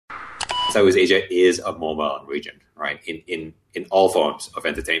Southeast Asia is a mobile region, right? In all forms of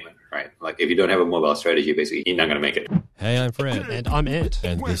entertainment, right? Like if you don't have a mobile strategy, basically you're not going to make it. Hey, I'm Fred. And I'm Ed.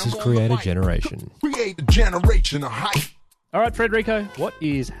 And this is Creator Generation. Create a generation of hype. All right, Frederico, what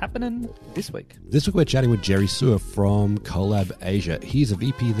is happening this week? This week we're chatting with Jerry Suhr from Collab Asia. He's a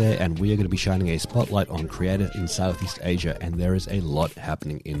VP there, and we are going to be shining a spotlight on creators in Southeast Asia, and there is a lot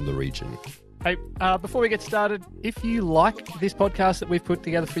happening in the region. Hey, before we get started, if you like this podcast that we've put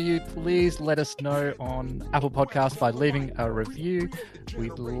together for you, please let us know on Apple Podcasts by leaving a review.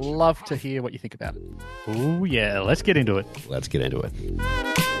 We'd love to hear what you think about it. Oh, yeah, let's get into it. Let's get into it.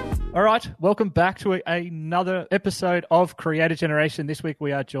 All right, welcome back to another episode of Creator Generation. This week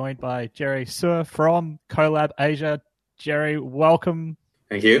we are joined by Jerry Suhr from Collab Asia. Jerry, welcome.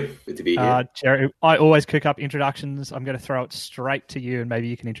 Thank you. Good to be here. Jerry, I always cook up introductions. I'm going to throw it straight to you, and maybe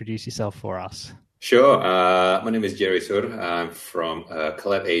you can introduce yourself for us. Sure. My name is Jerry Suhr. I'm from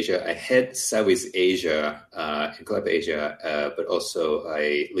Collab Asia. I head Southeast Asia in Collab Asia, but also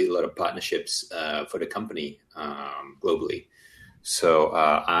I lead a lot of partnerships for the company globally. So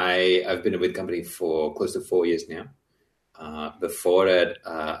I've been with the company for close to 4 years now. Before that,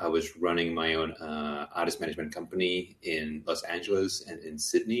 I was running my own artist management company in Los Angeles and in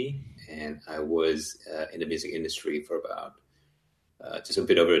Sydney. And I was in the music industry for about just a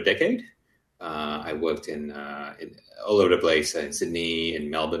bit over a decade. I worked in all over the place, in Sydney,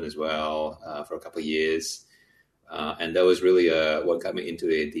 in Melbourne as well, for a couple of years. And that was really what got me into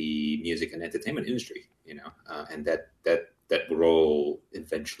the music and entertainment industry, you know, and that role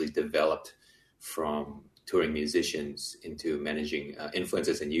eventually developed from touring musicians into managing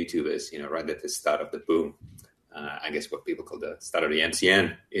influencers and YouTubers, you know, right at the start of the boom. I guess what people call the start of the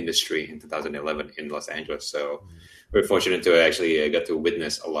MCN industry in 2011 in Los Angeles. So we're fortunate to actually get to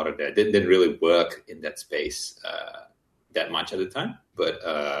witness a lot of that. Didn't really work in that space that much at the time, but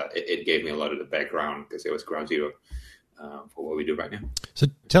it gave me a lot of the background because it was ground zero for what we do right now. So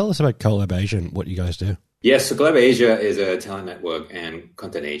tell us about Collab Asia and what you guys do. Yes, so Collab Asia is a talent network and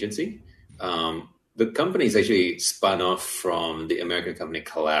content agency. The company is actually spun off from the American company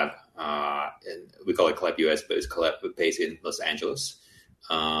Collab. And we call it Collab US, but it's Collab based in Los Angeles.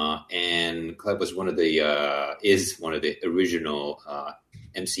 And Collab was is one of the original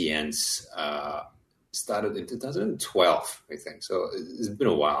MCNs, started in 2012, I think. So it's been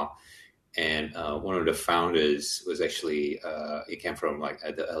a while. And one of the founders was actually, he came from like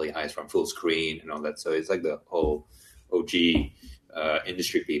the early highs from Fullscreen and all that. So it's like the whole OG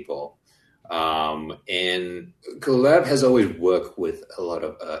industry people. And Collab has always worked with a lot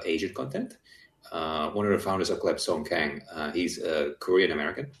of Asian content. One of the founders of Collab, Song Kang, he's a Korean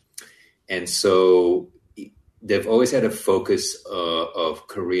American. And so they've always had a focus of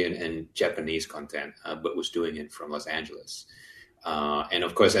Korean and Japanese content, but was doing it from Los Angeles. And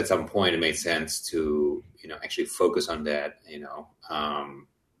of course, at some point, it made sense to, you know, actually focus on that. You know,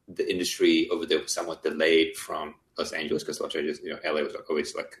 the industry over there was somewhat delayed from Los Angeles because Los Angeles, you know, LA was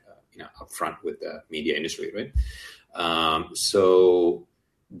always like, you know, up front with the media industry, right? So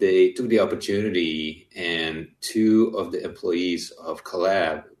they took the opportunity, and two of the employees of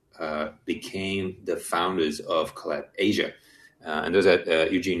Collab became the founders of Collab Asia, and those are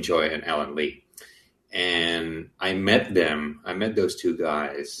Eugene Choi and Alan Lee. And I met those two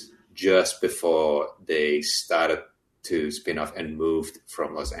guys just before they started to spin off and moved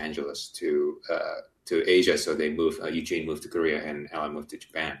from Los Angeles to Asia. So they moved, Eugene moved to Korea and Alan moved to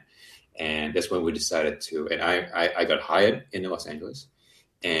Japan. And that's when we decided to, and I got hired in Los Angeles,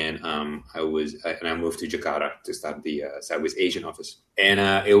 and I moved to Jakarta to start the Southeast Asian office. And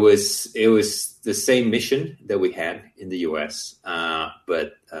it was the same mission that we had in the US,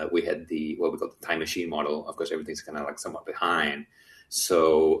 but we had what we call the time machine model. Of course, everything's kind of like somewhat behind.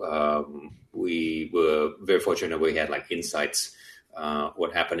 So we were very fortunate we had like insights.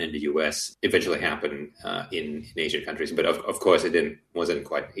 What happened in the US eventually happened in Asian countries, but of course it wasn't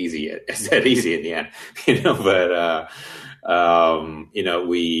quite easy that easy in the end, you know. But you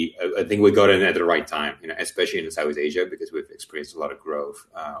know, I think we got in at the right time, you know, especially in Southeast Asia, because we've experienced a lot of growth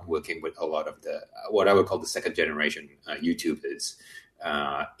working with a lot of the what I would call the second generation YouTubers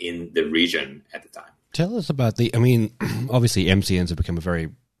in the region at the time. Tell us about obviously MCNs have become a very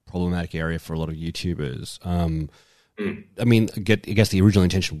problematic area for a lot of YouTubers. I mean, I guess the original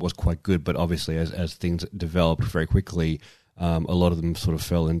intention was quite good, but obviously as things developed very quickly, a lot of them sort of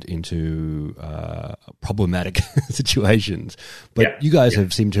fell into problematic situations. But you guys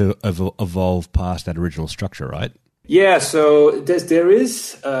have seemed to have evolved past that original structure, right? Yeah, so there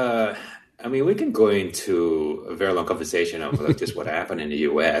is, I I mean, we can go into a very long conversation of like just what happened in the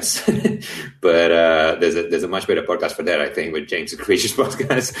US, but there's a much better podcast for that, I think, with James Creation's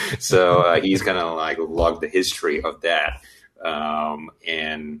podcast. So he's kind of like logged the history of that,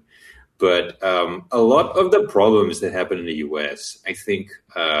 but a lot of the problems that happen in the US, I think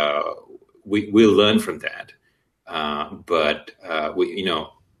we learn from that, but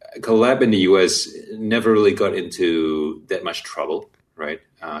Collab in the US never really got into that much trouble. Right,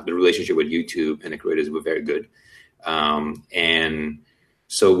 the relationship with YouTube and the creators were very good, and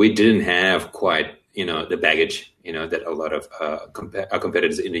so we didn't have quite the baggage that a lot of our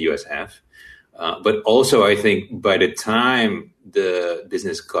competitors in the US have. But also, I think by the time the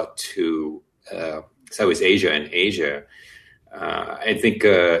business got to Southeast Asia and Asia, I think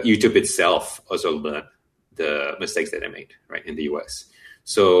YouTube itself also learned the mistakes that they made right in the US.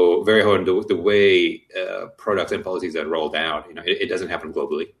 So very hard, the way products and policies are rolled out, it doesn't happen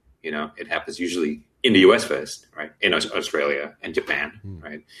globally. It happens usually in the US first, right? In Australia and Japan,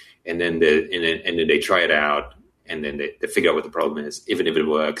 right? And then they try it out, and then they figure out what the problem is, even if it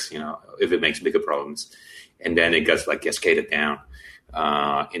works, if it makes bigger problems, and then it gets like cascaded down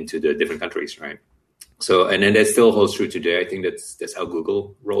into the different countries, right? So, and then that still holds true today. I think that's how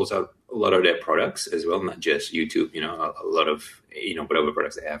Google rolls out a lot of their products as well, not just YouTube, a lot of, whatever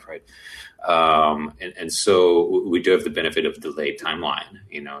products they have, right? And so we do have the benefit of delayed timeline,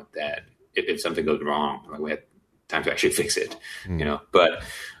 that if something goes wrong, like we have time to actually fix it, but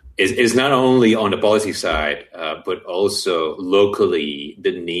it's not only on the policy side, but also locally,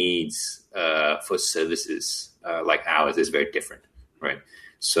 the needs for services like ours is very different, right?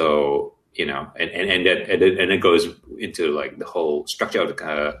 So, and it goes into like the whole structure of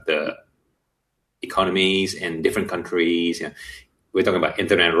the economies in different countries. We're talking about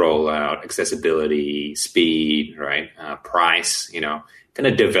internet rollout, accessibility, speed, right? Price, kind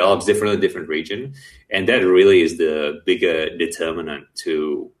of develops differently in different region. And that really is the bigger determinant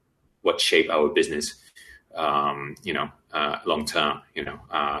to what shape our business, long term.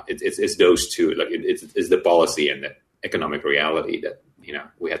 It's those two, like it's the policy and the economic reality that,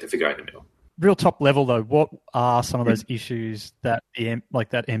 we have to figure out in the middle. Real top level though, what are some of those issues that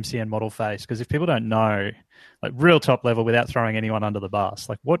that MCN model face? Because if people don't know, like real top level, without throwing anyone under the bus,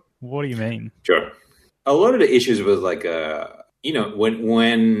 like what do you mean? Sure. A lot of the issues was like,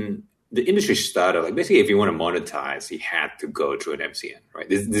 when the industry started, like basically if you want to monetize, you had to go through an MCN, right?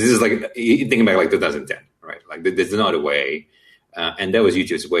 This is like, you think about like 2010, right? Like there's no other way. And that was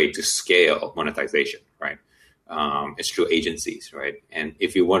YouTube's way to scale monetization, right? It's through agencies, right? And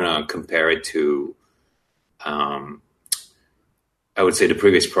if you want to compare it to, I would say the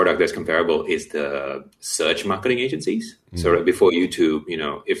previous product that's comparable is the search marketing agencies. Mm-hmm. So right before YouTube,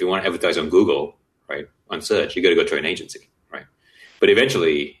 if you want to advertise on Google, right, on search, you got to go through an agency, right? But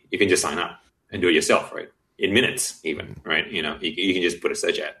eventually you can just sign up and do it yourself, right? In minutes even, right? You can just put a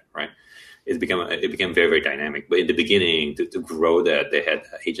search ad, right? It became very, very dynamic. But in the beginning, to grow that, they had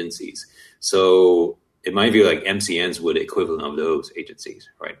agencies. So in my view, like MCNs were the equivalent of those agencies,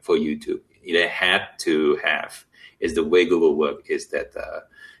 right? For YouTube, they had to have, is the way Google work is that,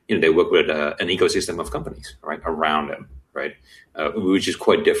 they work with an ecosystem of companies, right, around them, right? Which is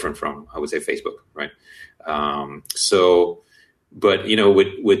quite different from, I would say, Facebook, right? But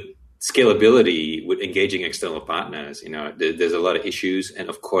with scalability, with engaging external partners, there's a lot of issues. And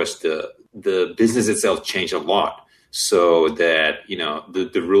of course, the business itself changed a lot so that,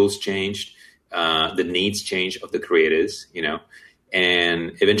 the rules changed. The needs change of the creators,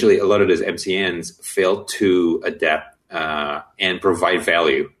 and eventually a lot of those MCNs failed to adapt and provide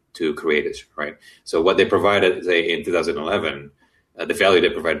value to creators, right? So what they provided, say, in 2011, the value they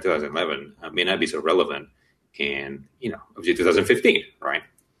provided in 2011 may not be so relevant in, obviously 2015, right?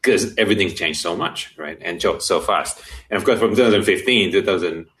 Because everything's changed so much, right? And so fast. And of course, from 2015 to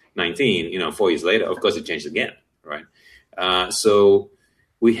 2019, 4 years later, of course, it changed again, right? So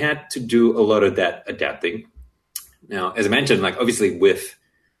we had to do a lot of that adapting. Now, as I mentioned, like obviously with,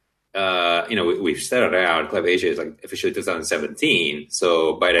 we've started out, Collab Asia is like officially 2017.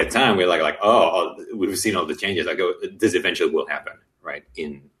 So by that time, we're like, we've seen all the changes. Like, this eventually will happen, right,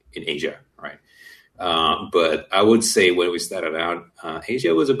 in Asia, right? But I would say when we started out,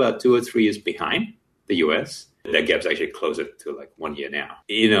 Asia was about 2 or 3 years behind the US. That gap's actually closer to like 1 year now.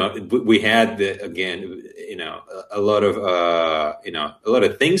 We had a lot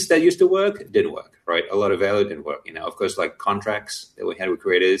of things that used to work didn't work, right? A lot of value didn't work. Of course, like contracts that we had with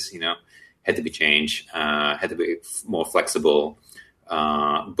creators, had to be changed, had to be more flexible.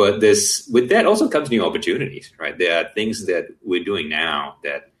 But with that also comes new opportunities, right? There are things that we're doing now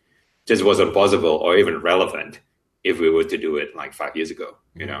that just wasn't possible or even relevant if we were to do it like 5 years ago,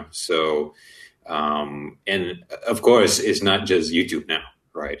 you know? So, and of course, it's not just YouTube now,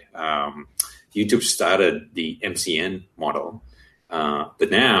 right? YouTube started the MCN model,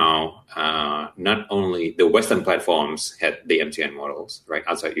 but now not only the Western platforms had the MCN models, right,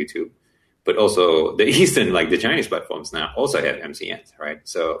 outside YouTube, but also the Eastern, like the Chinese platforms now also have MCNs, right?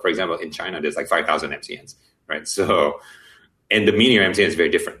 So, for example, in China, there's like 5,000 MCNs, right? So, and the meaning of MCN is very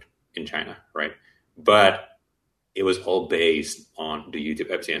different in China, right? But it was all based on the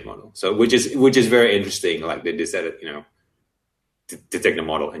YouTube MCN model. So, which is very interesting. Like they decided, you know, to take the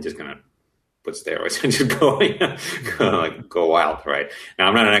model and just kind of put steroids and just go wild, right? Now,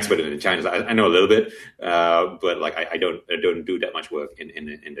 I'm not an expert in the Chinese. I know a little bit, but like I don't do that much work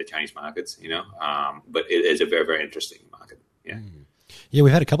in the Chinese markets, you know. But it is a very, very interesting market. Yeah. Yeah,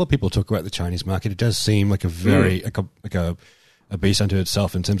 we've had a couple of people talk about the Chinese market. It does seem like a very like a beast unto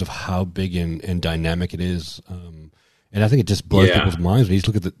itself in terms of how big and dynamic it is. And I think it just blows people's minds when you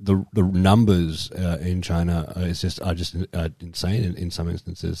just look at the numbers in China. Are just insane in some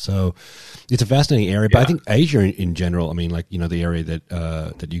instances. So it's a fascinating area. But I think Asia in general, I mean, like, you know, the area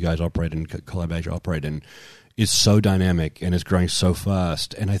that you guys operate in, Collab Asia operate in, is so dynamic and is growing so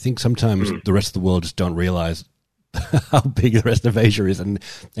fast. And I think sometimes the rest of the world just don't realize how big the rest of Asia is, and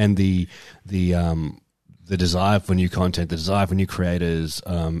the desire for new content, the desire for new creators,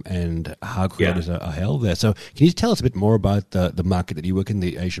 and how creators are held there. So can you tell us a bit more about the market that you work in,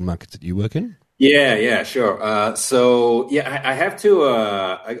 the Asian markets that you work in? Yeah, sure. So I have to.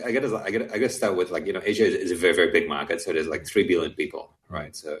 I gotta start with, like, you know, Asia is a very, very big market. So there's like 3 billion people,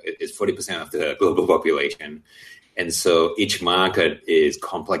 right? So it's 40% of the global population, and so each market is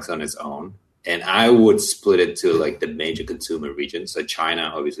complex on its own. And I would split it to like the major consumer regions. So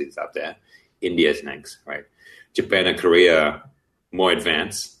China obviously is up there. India is next, right? Japan and Korea more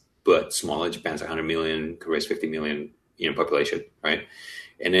advanced, but smaller. Japan's 100 million, Korea's 50 million, you know, population, right?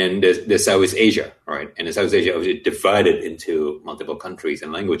 And then there's Southeast Asia, right? And the Southeast Asia obviously divided into multiple countries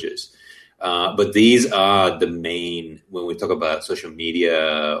and languages. But these are the main, when we talk about social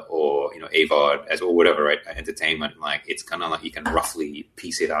media or, you know, AVOD or whatever, right? Entertainment, like, it's kind of like you can roughly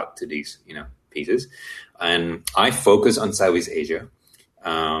piece it out to these, you know, pieces. And I focus on Southeast Asia.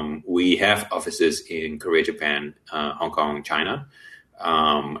 We have offices in Korea, Japan, Hong Kong, China.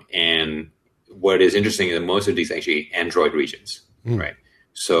 And what is interesting is that most of these are actually Android regions, right?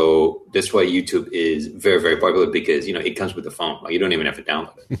 So that's why YouTube is very, very popular, because, you know, it comes with the phone. Like, you don't even have to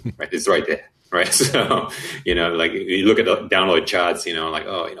download it, right? It's right there, right? So, you know, like, you look at the download charts, you know, like,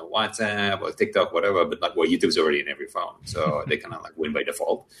 oh, you know, WhatsApp or TikTok, whatever, but like, well, YouTube's already in every phone. So they kind of like win by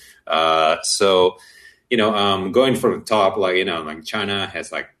default. So, you know, going from the top, like, you know, like China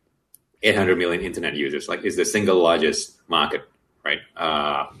has like 800 million internet users, like, is the single largest market, right?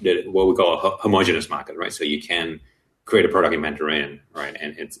 What we call a homogeneous market, right? So you can create a product in Mandarin, right?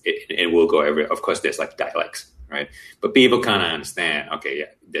 And it will go everywhere. Of course, there's like dialects, right? But people kind of understand, okay,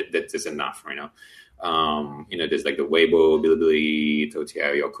 yeah, that's enough, you know? You know, there's like the Weibo, Bilibili,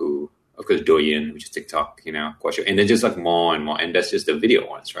 Toutiao, Youku, of course, Douyin, which is TikTok, you know, Kuaishou, and then just like more and more, and that's just the video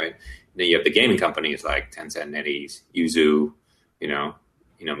ones, right? And then you have the gaming companies like Tencent, NetEase, Yuzu, you know,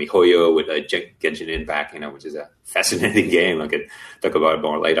 MiHoYo with Genshin Impact, you know, which is a fascinating game. I could talk about it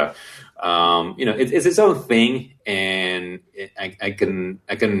more later. You know, it's its own thing, and I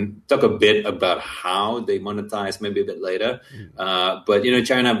can talk a bit about how they monetize maybe a bit later. But, you know,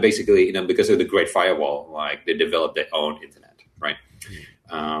 China basically, you know, because of the Great Firewall, like, they developed their own internet, right?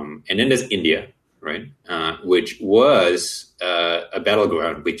 And then there's India, right, which was a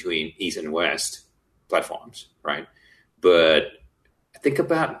battleground between East and West platforms, right? But I think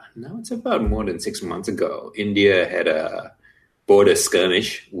it's about more than 6 months ago, India had a border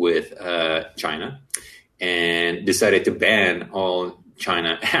skirmish with China and decided to ban all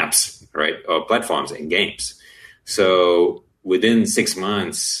China apps, right, or platforms and games. So within 6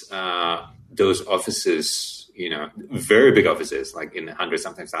 months, those offices, you know, very big offices, like in hundreds,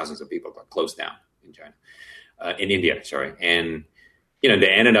 sometimes thousands of people, got closed down in China, in India, sorry. And, you know, they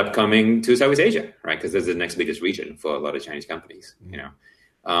ended up coming to Southeast Asia, right? Because that's the next biggest region for a lot of Chinese companies, you know.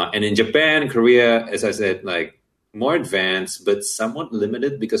 And in Japan, Korea, as I said, like, more advanced, but somewhat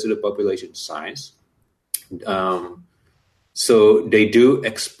limited because of the population size. So they do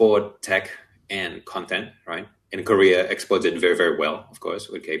export tech and content, right? And Korea exports it very, very well, of course,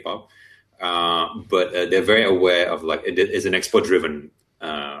 with K-pop. But they're very aware of, like, it is an export-driven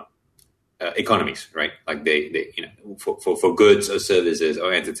economies, right? Like, they you know, for goods or services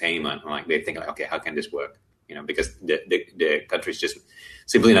or entertainment, like, they think, like, okay, how can this work? You know, because the country's just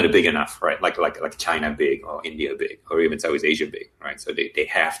simply not big enough, right? Like China big, or India big, or even Southeast Asia big, right? So they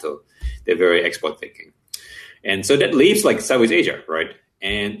have to. They're very export thinking. And so that leaves like Southeast Asia, right?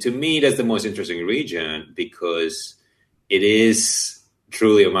 And to me, that's the most interesting region because it is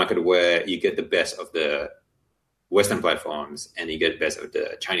truly a market where you get the best of the Western platforms and you get the best of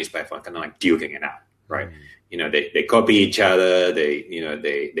the Chinese platform, kind of like duking it out, right? They copy each other,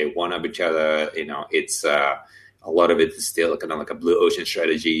 they one up each other. It's a lot of it is still kind of like a blue ocean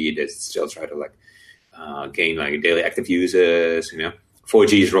strategy. They still try to gain like daily active users.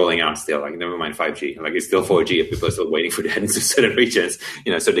 4G is rolling out still, like never mind 5G. Like it's still 4G if people are still waiting for that in certain regions,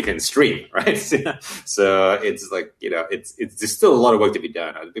 so they can stream, right? So it's like, there's still a lot of work to be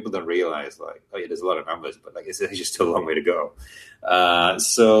done. People don't realize like, oh yeah, there's a lot of numbers, but like it's just still a long way to go.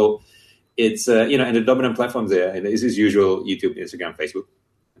 So it's, and the dominant platforms there, and this is usual: YouTube, Instagram, Facebook,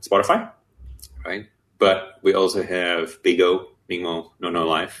 and Spotify, right? But we also have Bigo, Ningmo, No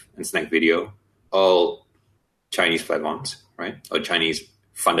Life, and Snack Video, all Chinese platforms, right? Or Chinese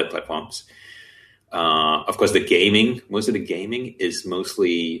funded platforms. Of course, most of the gaming is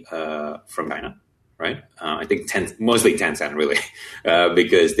mostly from China, right? I think mostly Tencent, really,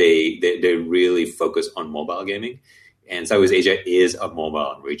 because they really focus on mobile gaming. And Southeast Asia is a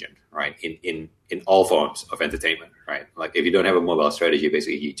mobile region, right? In all forms of entertainment, right? Like if you don't have a mobile strategy,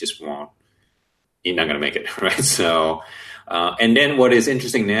 basically you're not going to make it, right? So, and then what is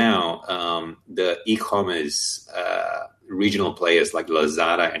interesting now, the e-commerce regional players like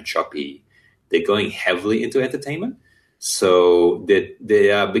Lazada and Shopee, they're going heavily into entertainment. So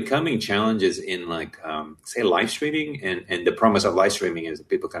they are becoming challenges in like, say, live streaming. And the promise of live streaming is that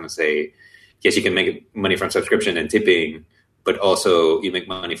people kind of say, yes, you can make money from subscription and tipping, but also you make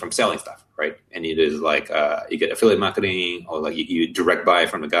money from selling stuff, right? And it is like you get affiliate marketing, or like you direct buy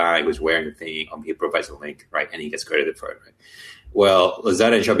from the guy who's wearing the thing, or he provides a link, right? And he gets credited for it, right? Well,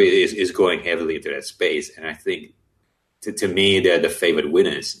 Lazada and Shopee is going heavily into that space. And I think to me, they're the favorite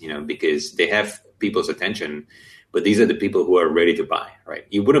winners, because they have people's attention, but these are the people who are ready to buy, right?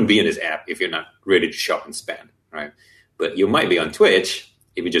 You wouldn't be in this app if you're not ready to shop and spend, right? But you might be on Twitch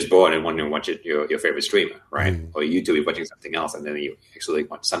if you just bought and want to watch your favorite streamer, right? Or YouTube, you're watching something else and then you actually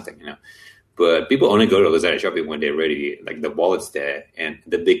want something, But people only go to Lazada Shopping when they're ready, like the wallet's there. And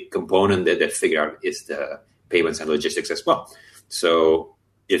the big component that they figure out is the payments and logistics as well. So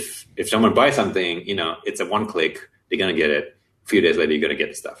if someone buys something, it's a one click, they're going to get it. A few days later, you're going to get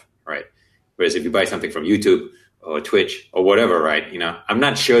the stuff, right? Whereas if you buy something from YouTube or Twitch or whatever, right, I'm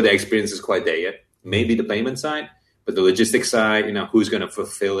not sure the experience is quite there yet. Maybe the payment side, but the logistics side, who's going to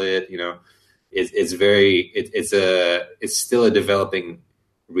fulfill it? It's still a developing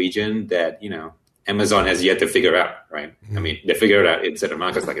region that Amazon has yet to figure out, right? I mean, they figure it out in certain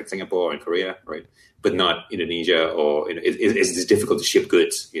markets like in Singapore and Korea, right? But not Indonesia, or it's difficult to ship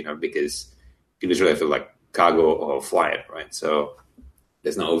goods, because you literally have to like cargo or fly it, right? So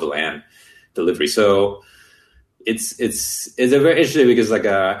there's no overland delivery. So it's a very interesting because like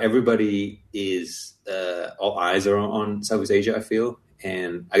everybody is all eyes are on Southeast Asia, I feel.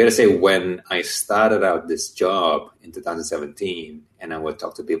 And I gotta say, when I started out this job in 2017, and I would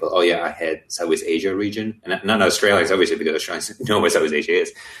talk to people, oh yeah, I had Southeast Asia region, and not Australians, obviously, because Australians know where Southeast Asia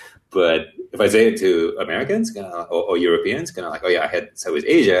is. But if I say it to Americans or Europeans, kind of like, oh yeah, I had Southeast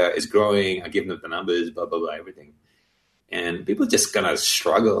Asia, it's growing, I give them the numbers, blah, blah, blah, everything. And people just kind of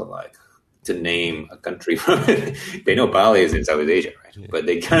struggle, like, to name a country. They know Bali is in Southeast Asia, right? Yeah. But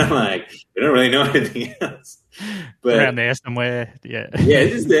they kind of like, they don't really know anything else. But around there somewhere, yeah. Yeah,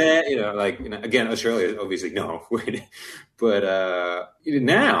 it's there, again, Australia, obviously, no. But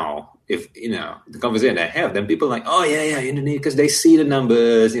now, if, the conversation I have, then people are like, oh, yeah, Indonesia, because they see the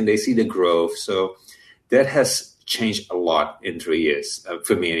numbers and they see the growth. So that has changed a lot in 3 years.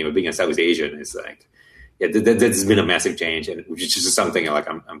 For me, anyway, being a Southeast Asian, is like, yeah, that's been a massive change, and which is just something like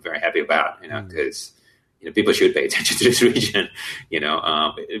I'm very happy about, because people should pay attention to this region,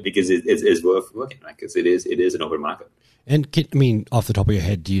 because it's worth looking at, because it is an open market. And off the top of your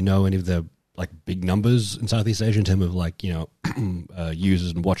head, do you know any of the like big numbers in Southeast Asia in terms of like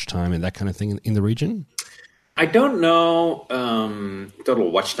users and watch time and that kind of thing in the region? I don't know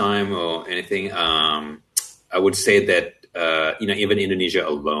total watch time or anything. I would say that even Indonesia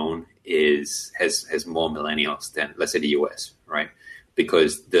alone has more millennials than, let's say, the US, right?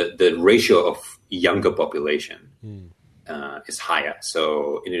 Because the ratio of younger population is higher.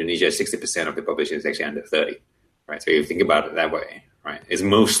 So in Indonesia, 60% of the population is actually under 30, right? So if you think about it that way, right? It's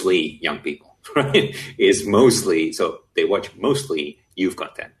mostly young people, right? So they watch mostly youth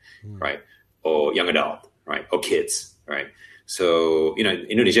content, right? Or young adult, right? Or kids, right? So,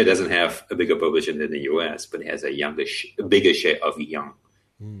 Indonesia doesn't have a bigger population than the US, but it has a bigger share of young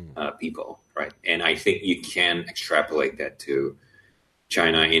people, right? And I think you can extrapolate that to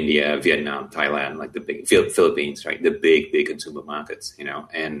China, India, Vietnam, Thailand, like the big Philippines, right? The big consumer markets,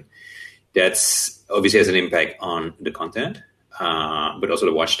 and that's obviously has an impact on the content, but also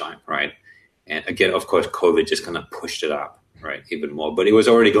the watch time, right? And again, of course, COVID just kind of pushed it up, right, even more. But it was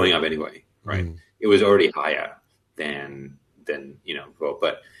already going up anyway, right? It was already higher than well,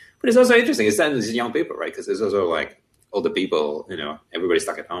 but it's also interesting. It's that it's young people, right? Because there's also like older people, everybody's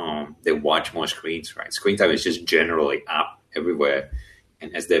stuck at home. They watch more screens, right? Screen time is just generally up everywhere.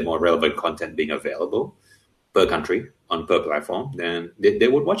 And as there's more relevant content being available per country on per platform, then they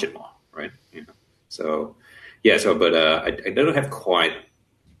would watch it more, right? So yeah. So, but I don't have quite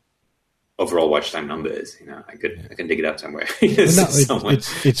overall watch time numbers. I can dig it up somewhere.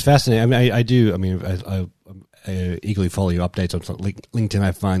 It's fascinating. I mean, I do. I mean, I eagerly follow your updates on LinkedIn.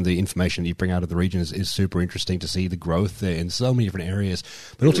 I find the information that you bring out of the region is super interesting to see the growth there in so many different areas,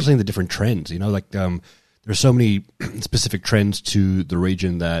 but also seeing the different trends. There are so many specific trends to the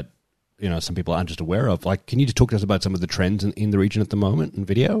region that, some people aren't just aware of. Like, can you just talk to us about some of the trends in the region at the moment in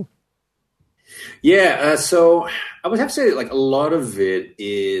video? Yeah. So I would have to say, like, a lot of it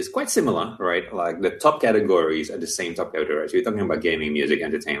is quite similar, right? Like the top categories are the same top categories. So you're talking about gaming, music,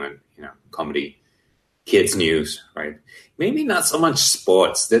 entertainment, comedy, kids news, right? Maybe not so much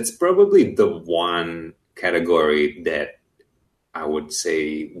sports. That's probably the one category that I would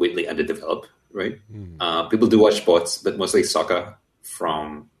say weirdly underdeveloped. Right, people do watch sports, but mostly soccer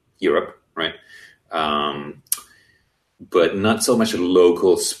from Europe, right? But not so much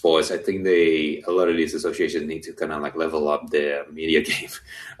local sports. I think a lot of these associations need to kind of like level up their media game.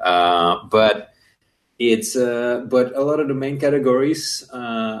 But but a lot of the main categories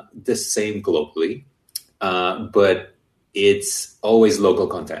the same globally, but it's always local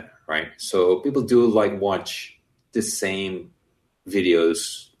content, right? So people do like watch the same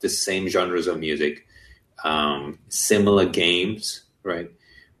videos, the same genres of music, similar games, right?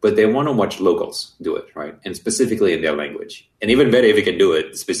 But they want to watch locals do it, right? And specifically in their language. And even better if you can do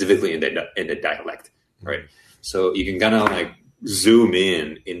it specifically in the dialect, right? So you can kind of like zoom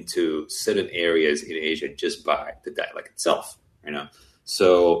into certain areas in Asia just by the dialect itself,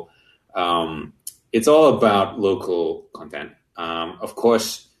 So it's all about local content. Of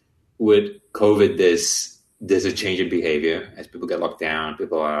course, with COVID, there's a change in behavior as people get locked down.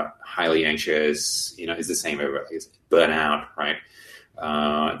 People are highly anxious. It's the same everywhere. Like it's burnout, right?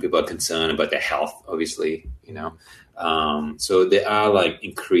 People are concerned about their health, obviously. So there are like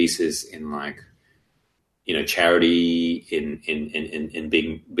increases in like charity, in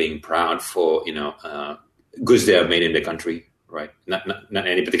being proud for goods that are made in the country, right? Not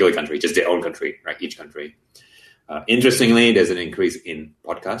any particular country, just their own country, right? Each country. Interestingly, there's an increase in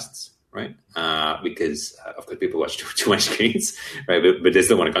podcasts. Right, because of course people watch too much screens, right? But they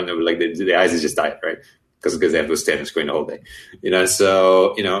still want to come. Like the eyes is just tired, right? Because they have to stare at the screen the whole day,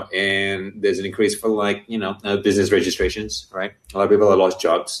 So and there's an increase for like business registrations, right? A lot of people have lost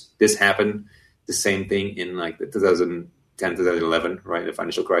jobs. This happened, the same thing in like the 2010, 2011, right? The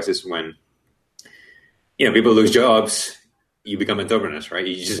financial crisis when people lose jobs. You become entrepreneurs, right?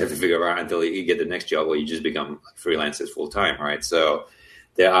 You just have to figure out until you get the next job, or you just become freelancers full time, right? So.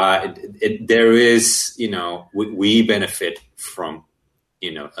 There is, we benefit from,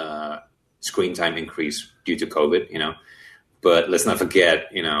 screen time increase due to COVID, but let's not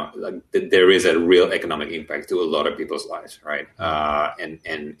forget, there is a real economic impact to a lot of people's lives, right? And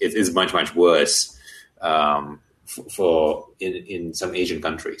it is much, much worse for in some Asian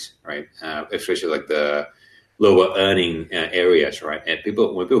countries, right? Especially like the lower earning areas, right? And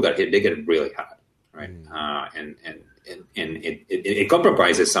when people got hit, they get really hard, right? And it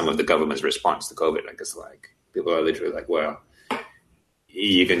compromises some of the government's response to COVID. Like it's like people are literally like, well,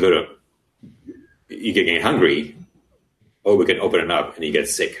 you can get hungry, or we can open it up and you get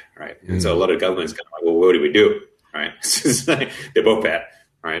sick, right? And so a lot of governments go like, well, what do we do, right? They're both bad,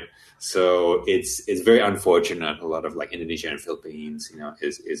 right? So it's very unfortunate. A lot of like Indonesia and Philippines, and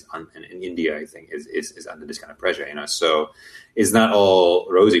India, I think, is under this kind of pressure, So it's not all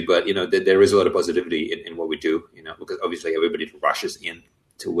rosy, but there is a lot of positivity in what we do, because obviously everybody rushes in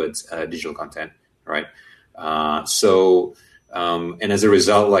towards digital content, right? And as a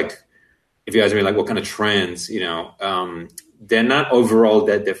result, like if you ask me, like what kind of trends, they're not overall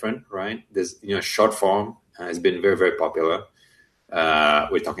that different, right? There's short form has been very, very popular.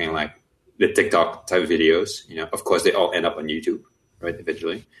 We're talking like the TikTok type videos, of course they all end up on YouTube, right?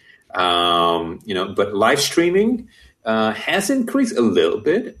 Eventually. But live streaming has increased a little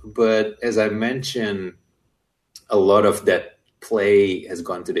bit, but as I mentioned, a lot of that play has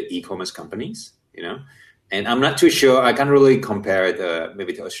gone to the e-commerce companies, and I'm not too sure. I can't really compare it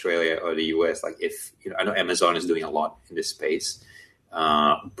maybe to Australia or the US. Like if, I know Amazon is doing a lot in this space.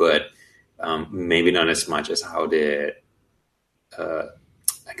 but maybe not as much as how they're,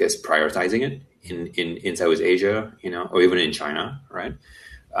 I guess, prioritizing it in Southeast Asia, or even in China, right?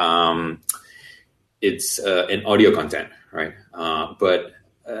 It's an audio content, right? But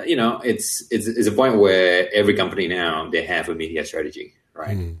it's a point where every company now, they have a media strategy,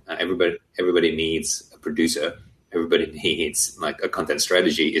 right? Everybody needs a producer. Everybody needs like a content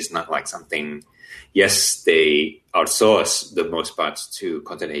strategy. It's not like something. Yes, they outsource the most parts to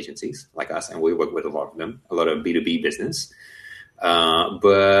content agencies like us, and we work with a lot of them, a lot of B2B business.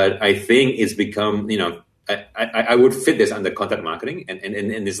 But I think it's become, I would fit this under content marketing,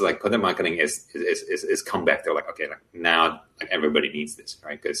 and this is like content marketing is come back. They're like, okay, like now like everybody needs this,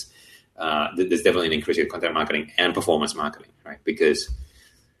 right? Because there's definitely an increase in content marketing and performance marketing, right? Because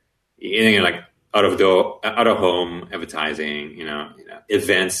like out of home advertising,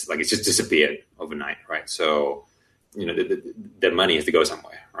 events, like it's just disappeared overnight, right? So the money has to go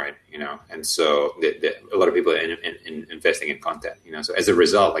somewhere, right? And so a lot of people are investing in content, So as a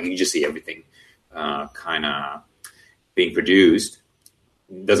result, like you just see everything kind of being produced.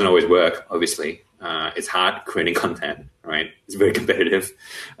 Doesn't always work, obviously. It's hard creating content, right? It's very competitive.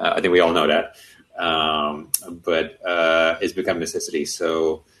 I think we all know that. But it's become a necessity.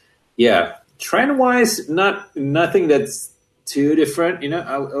 So, yeah, trend-wise, nothing that's too different.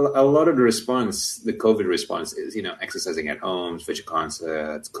 A lot of the response, the COVID response is, exercising at home, virtual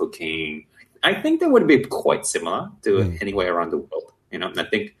concerts, cooking. I think that would be quite similar to anywhere around the world, And I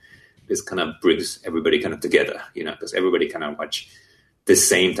think this kind of brings everybody kind of together, because everybody kind of watch the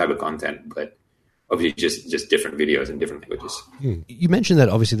same type of content, but obviously just different videos in different languages. You mentioned that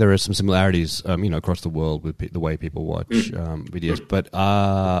obviously there are some similarities, across the world with the way people watch videos, but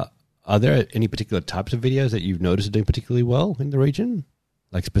are there any particular types of videos that you've noticed are doing particularly well in the region?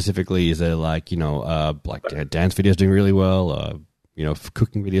 Like specifically, is there like dance videos doing really well,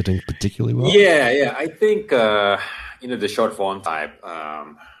 cooking videos doing particularly well? Yeah. I think the short form type,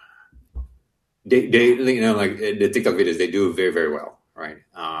 they like the TikTok videos, they do very, very well, right?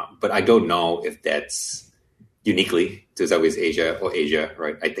 But I don't know if that's uniquely to Southeast Asia or Asia,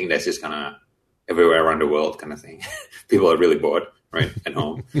 right? I think that's just kind of everywhere around the world kind of thing. People are really bored, right, at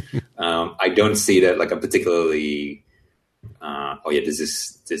home. I don't see that like a particularly.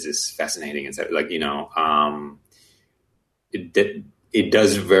 This is fascinating, and so like it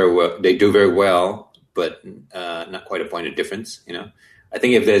does very well. They do very well, but not quite a point of difference. I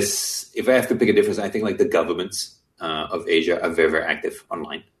think if I have to pick a difference, I think like the governments of Asia are very, very active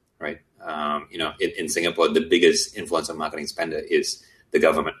online, right? In Singapore, the biggest influencer marketing spender is the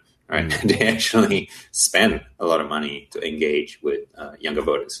government, right? They actually spend a lot of money to engage with younger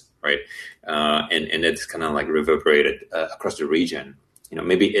voters, right? And it's kind of like reverberated across the region,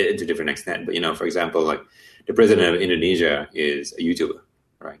 maybe to a different extent. But, for example, like the president of Indonesia is a YouTuber,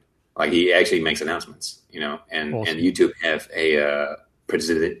 right? Like he actually makes announcements, and awesome. And YouTube have a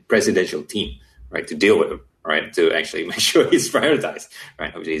presidential team, right, to deal with him, right, to actually make sure he's prioritized, right.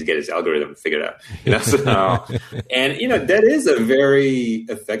 Obviously, he's got his algorithm figured out, and that is a very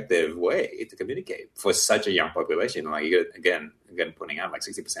effective way to communicate for such a young population. Like again, pointing out like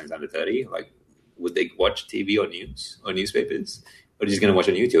 60% is under 30. Like, would they watch TV or news or newspapers, or just going to watch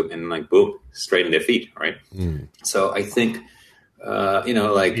on YouTube and like boom, straight in their feed, right? So I think, the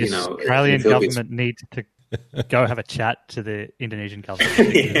Australian government needs to go have a chat to the Indonesian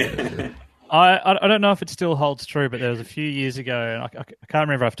government. Yeah. I don't know if it still holds true, but there was a few years ago, and I can't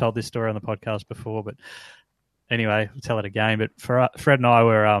remember if I've told this story on the podcast before, but anyway, I'll tell it again. But Fred and I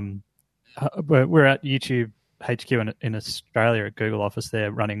were at YouTube HQ in Australia at Google office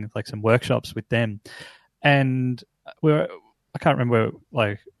there, running like some workshops with them, and I can't remember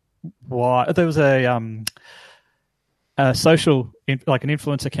like why there was a social like an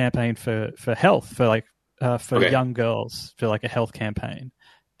influencer campaign for health for young girls, for like a health campaign,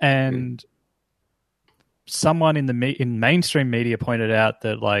 and someone in mainstream media pointed out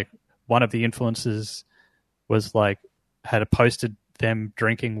that like one of the influencers was like had posted them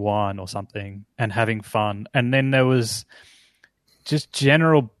drinking wine or something and having fun, and then there was just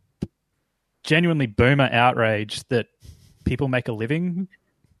genuinely boomer outrage that people make a living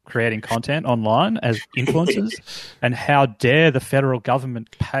creating content online as influencers, and how dare the federal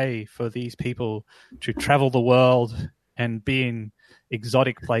government pay for these people to travel the world and be in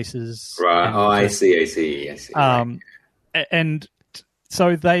exotic places. Right. I see. And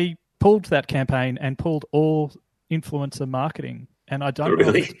so they pulled that campaign and pulled all influencer marketing, and I don't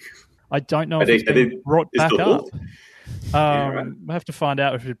know if it's been brought back up. We'll have to find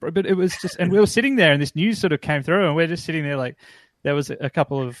out. But it was just, and we were sitting there, and this news sort of came through, and we're just sitting there like, there was a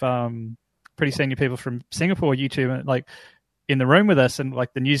couple of pretty senior people from Singapore YouTube, and like in the room with us, and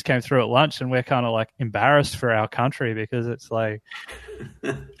like the news came through at lunch, and we're kind of like embarrassed for our country because it's like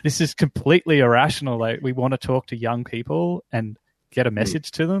this is completely irrational. Like we want to talk to young people and get a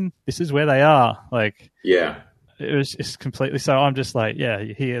message to them. This is where they are. Like, yeah, it was just completely. So I'm just like, yeah,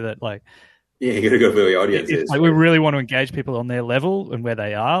 you hear that, like, yeah, you got to go for the audiences. Like we really want to engage people on their level and where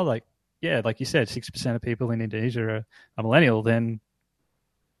they are. Like, yeah, like you said, 60% of people in Indonesia are millennial. Then,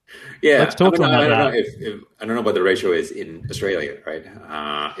 yeah, let's talk to them about that. I don't know what the ratio is in Australia, right?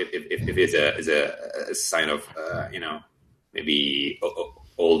 If it's a sign of maybe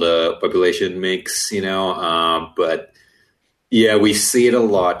older population mix, but yeah, we see it a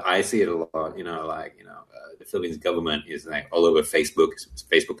lot. I see it a lot. The Philippines government is like all over Facebook. It's a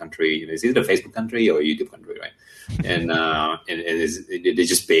Facebook country. It's either a Facebook country or a YouTube country, right? And they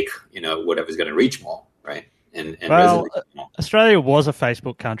just pick whatever's going to reach more, right? And well, Australia was a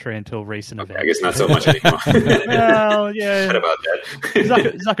Facebook country until recent events. I guess not so much anymore. Well, yeah. What about that?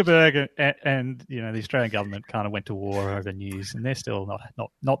 Zuckerberg and the Australian government kind of went to war over news, and they're still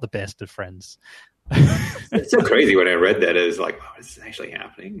not the best of friends. It's so crazy when I read that. It was like, oh, this is actually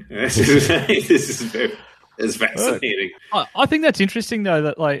happening. This is fascinating. I think that's interesting, though,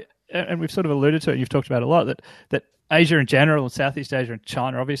 that like, and we've sort of alluded to it. You've talked about it a lot that Asia in general, and Southeast Asia and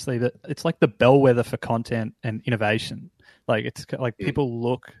China, obviously, that it's like the bellwether for content and innovation. Like it's like people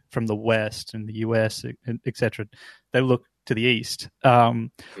look from the West and the US, etc. They look to the East.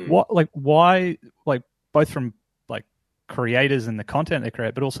 Why, like both from like creators and the content they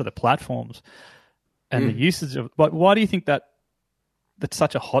create, but also the platforms and the usage of. Why do you think that's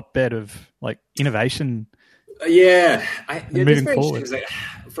such a hotbed of like innovation? Moving forward. Like,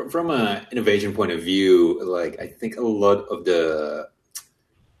 from an innovation point of view, like I think a lot of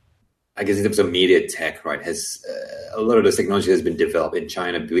I guess in terms of media tech, right, has a lot of this technology has been developed in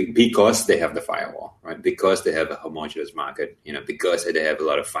China because they have the firewall, right? Because they have a homogeneous market, because they have a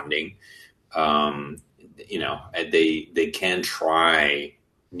lot of funding, and they can try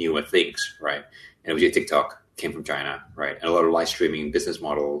newer things, right? And obviously TikTok came from China, right? And a lot of live streaming business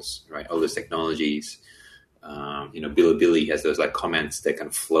models, right? All those technologies. Bilibili has those like comments that kind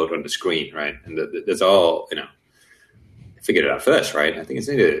of float on the screen, right? And that's all, I figured it out first, right? I think it's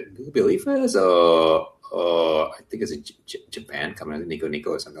either Bilibili first or I think it's a Japan company,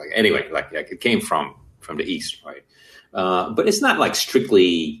 Nico or something like that. Anyway, like it came from the East, right? But it's not like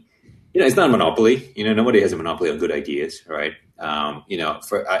strictly, it's not a monopoly. Nobody has a monopoly on good ideas, right? And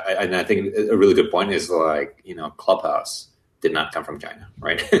I think a really good point is like, Clubhouse did not come from China,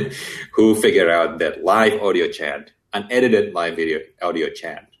 right? Who figured out that live audio chat, unedited live audio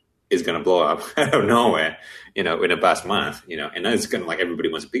chat is going to blow up out of nowhere, in the past month, and then it's kind of like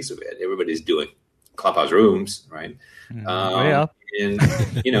everybody wants a piece of it. Everybody's doing Clubhouse rooms, right? Yeah. And,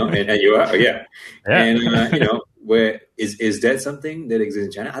 and you are, yeah. And, where is that something that exists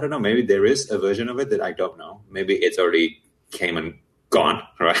in China? I don't know. Maybe there is a version of it that I don't know. Maybe it's already came and gone,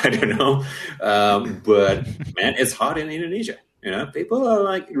 right? I don't know. But man, it's hot in Indonesia. People are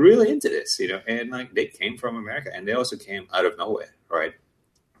like really into this, and like they came from America and they also came out of nowhere, right?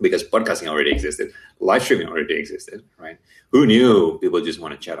 Because podcasting already existed, live streaming already existed, right? Who knew people just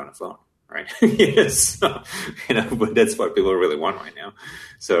want to chat on the phone, right? Yes, so, but that's what people really want right now.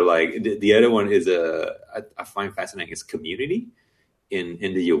 So like the other one is I find fascinating is community in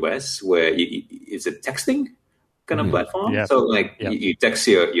the US where it's a texting kind of platform. Yeah. So like you text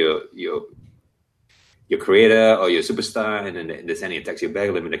your creator or your superstar, and then they send you a text you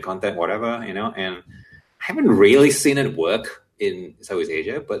back, limited content, whatever, and I haven't really seen it work in Southeast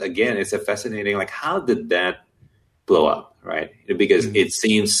Asia, but again, it's a fascinating, like, how did that blow up, right? Because it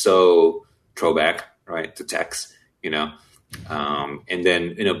seems so throwback, right, to text, and then,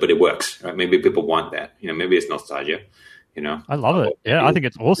 but it works, right? Maybe people want that, maybe it's nostalgia. I love it. Yeah, I think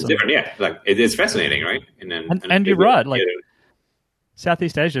it's awesome. It's different, yeah. Like it's fascinating, right? And you're right. Like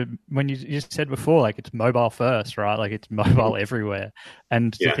Southeast Asia, when you just said before, like it's mobile first, right? Like it's mobile everywhere,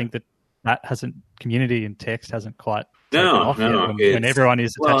 and to think that hasn't community and text hasn't quite when everyone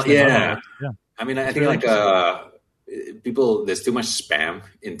is attached to yeah. I mean, I think like people, there's too much spam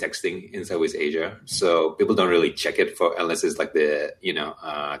in texting in Southeast Asia, so people don't really check it unless it's like the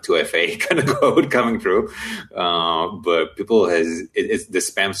 2FA kind of code coming through. But people the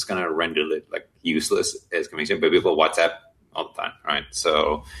spam's kind of rendered it like useless as communication. But people WhatsApp all the time, right?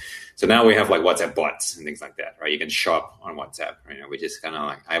 So now we have like WhatsApp bots and things like that, right? You can shop on WhatsApp, which is kind of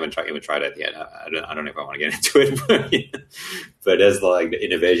like, I haven't even tried that yet. I don't know if I want to get into it, but that's like the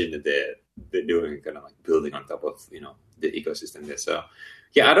innovation that they're doing, kind of like building on top of, the ecosystem there. So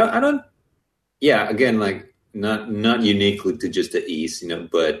again, like not uniquely to just the East,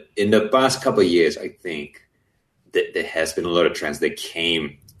 but in the past couple of years, I think there has been a lot of trends that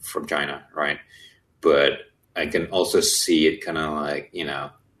came from China, right? But I can also see it kind of like,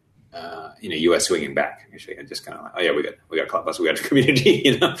 US swinging back, actually, and just kind of like, oh yeah, we got Clubhouse, we got the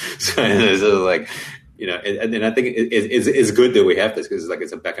community, so like, and I think it's good that we have this, because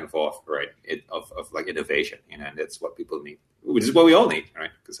it's a back and forth, right? Of like innovation, and that's what people need, which is what we all need,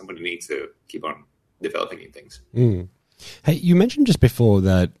 right? Because somebody needs to keep on developing new things. Mm. Hey, you mentioned just before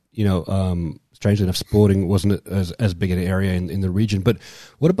that, strangely enough, sporting wasn't as big an area in the region. But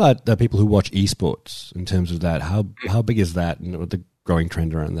what about the people who watch esports in terms of that? How big is that, and the growing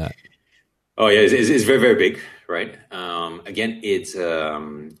trend around that? Oh yeah, it's very, very big, right? Again, it's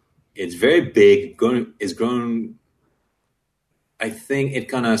very big. It's grown. I think it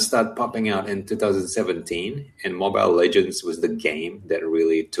kind of started popping out in 2017, and Mobile Legends was the game that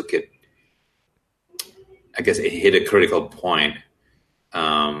really took it. I guess it hit a critical point.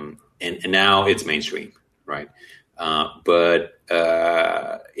 And now it's mainstream, right? But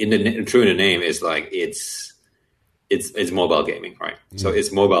in the name is like it's mobile gaming, right? Mm. So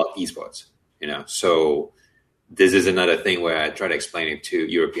it's mobile esports, So this is another thing where I try to explain it to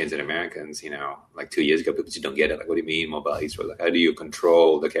Europeans and Americans. Like 2 years ago, people just don't get it. Like, what do you mean mobile esports? Like, how do you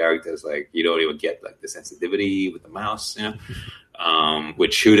control the characters? Like, you don't even get like the sensitivity with the mouse,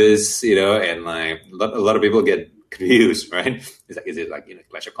 with shooters, and like a lot of people get confused, right? It's like, is it like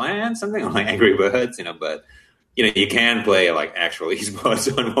Clash of Clans, something, or like Angry Birds, but you can play like actual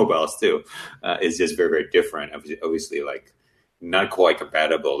esports on mobiles too. It's just very, very different. Obviously, like not quite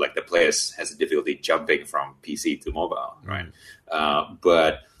compatible. Like the players has a difficulty jumping from PC to mobile, right?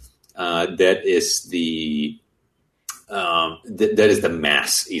 But that is that is the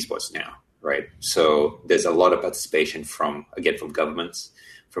mass esports now, right? So there's a lot of participation from governments,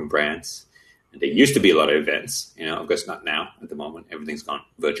 from brands. There used to be a lot of events, of course not now at the moment. Everything's gone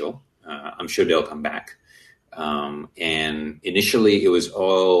virtual. I'm sure they'll come back. And initially it was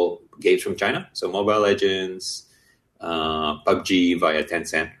all games from China. So Mobile Legends, PUBG via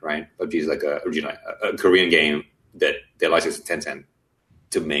Tencent, right? PUBG is like a Korean game that they licensed to Tencent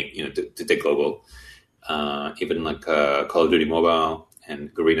to make, to take global. Even like Call of Duty Mobile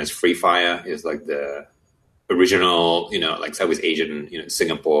and Garena's Free Fire is like the original, like Southeast Asian,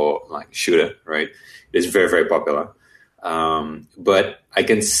 Singapore like shooter, right? It's very, very popular. But I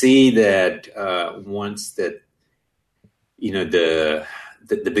can see that once that, the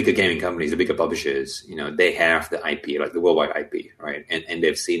bigger gaming companies, the bigger publishers, they have the IP, like the worldwide IP, right? And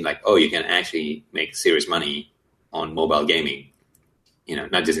they've seen like, oh, you can actually make serious money on mobile gaming,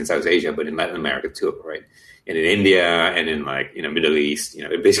 not just in South Asia, but in Latin America too, right? And in India and in like, Middle East,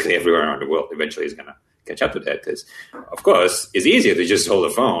 basically everywhere around the world eventually is going to catch up to that, because of course it's easier to just hold a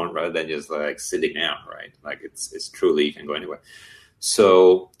phone rather than just like sitting down, right? Like it's truly, you can go anywhere.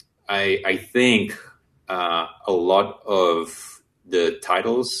 So I think a lot of the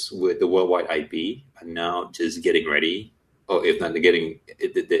titles with the worldwide IP are now just getting ready, or if not,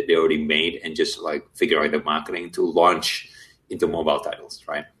 they're already made and just like figure out the marketing to launch into mobile titles,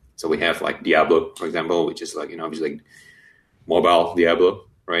 right? So we have like Diablo, for example, which is like, obviously like mobile Diablo,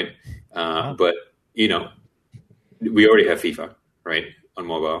 right? But we already have FIFA, right, on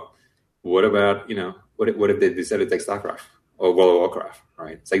mobile. What about, what if they decided to take StarCraft or World of Warcraft,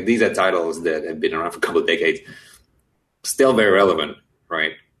 right? It's like these are titles that have been around for a couple of decades, still very relevant,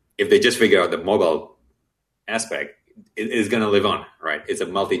 right? If they just figure out the mobile aspect, it is going to live on, right? It's a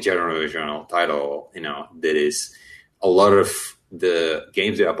multi-generational title, that is a lot of the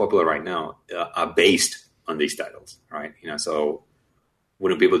games that are popular right now are based on these titles, right? So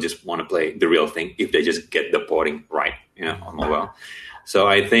wouldn't people just want to play the real thing if they just get the porting right, on mobile? So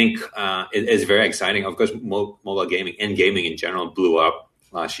I think it's very exciting. Of course, mobile gaming and gaming in general blew up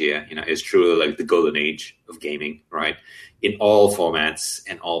last year. It's truly like the golden age of gaming, right? In all formats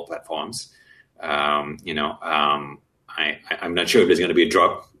and all platforms. I'm not sure if there's going to be a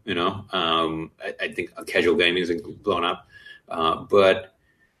drop. I think casual gaming is blown up, but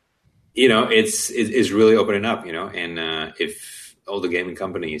it's really opening up. And if all the gaming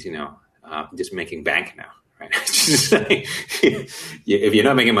companies, just making bank now, right? Just like, if you're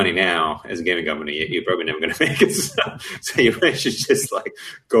not making money now as a gaming company, you're probably never going to make it. So you should just like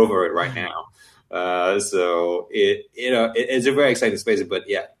go for it right now. So it's a very exciting space, but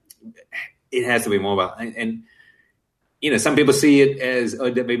yeah, it has to be mobile. And some people see it as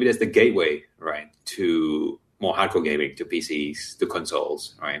maybe that's the gateway, right, to more hardcore gaming, to PCs, to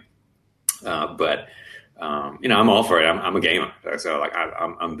consoles, right? But I'm all for it. I'm a gamer, so like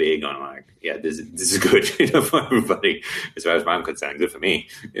I'm big on like, yeah, this is good, for everybody as far as I'm concerned. Good for me,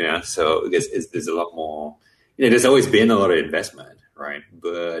 So there's a lot more. There's always been a lot of investment, right?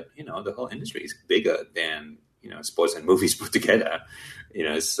 But the whole industry is bigger than sports and movies put together.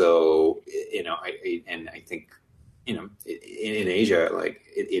 So I think in Asia, like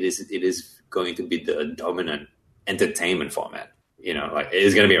it is going to be the dominant entertainment format. Like it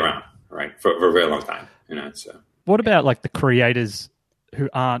is going to be around, right, for a very long time. So what about like the creators who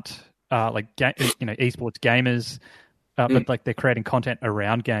aren't esports gamers, but like they're creating content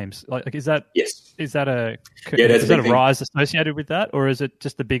around games? Like is that a rise associated with that, or is it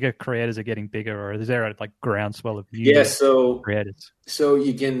just the bigger creators are getting bigger, or is there a like groundswell of new creators? So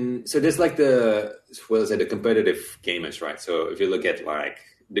there's like the competitive gamers, right? So if you look at like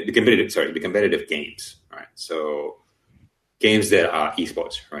the competitive games, right? So games that are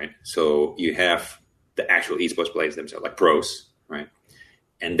esports, right? So you have the actual esports players themselves, like pros, right?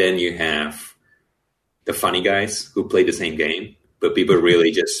 And then you have the funny guys who play the same game, but people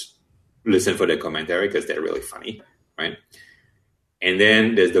really just listen for their commentary because they're really funny, right? And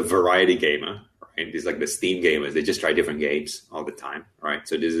then there's the variety gamer, right? These like the Steam gamers. They just try different games all the time, right?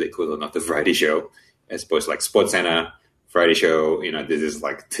 So this is the equivalent of the variety show, as opposed to like SportsCenter, variety show. This is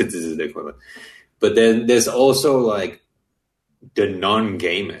the equivalent. But then there's also like the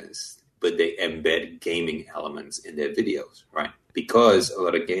non-gamers, but they embed gaming elements in their videos, right? Because a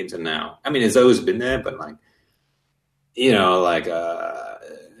lot of games are now, I mean, it's always been there, but like,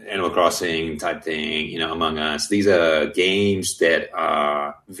 Animal Crossing type thing, Among Us, these are games that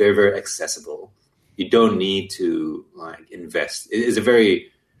are very, very accessible. You don't need to like invest. It's a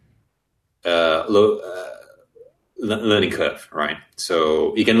very low learning curve, right?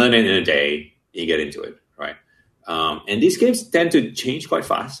 So you can learn it in a day, you get into it, right? And these games tend to change quite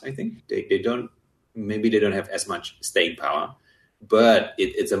fast. I think they don't have as much staying power, but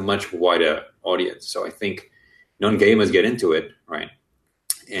it's a much wider audience. So I think non-gamers get into it, right?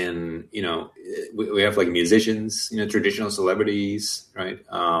 And we have like musicians, traditional celebrities, right?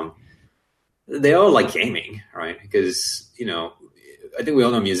 They all like gaming, right? Because I think we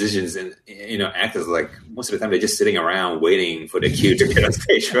all know musicians and actors, like most of the time they're just sitting around waiting for the cue to get on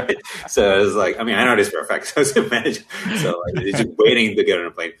stage, right? So it's like, I mean, I know this for a fact. So it's a manager, so like, they're just waiting to get on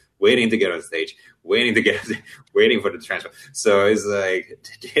a plane, waiting to get on stage, waiting for the transfer. So it's like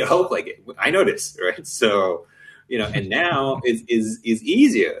they all like it. I know this, right? So and now it's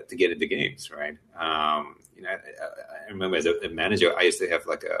easier to get into games, right? I remember as a manager, I used to have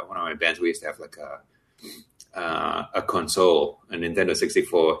like one of my bands. We used to have like a console, a Nintendo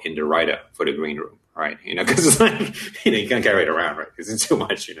 64 in the rider for the green room, right? Because it's like, you can't carry it around, right? Because it's too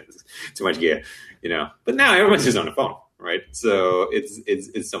much, it's too much gear, But now everyone's just on the phone, right? So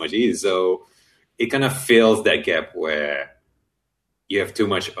it's so much easier. So it kind of fills that gap where you have too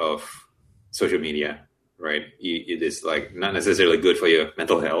much of social media, right? It is like not necessarily good for your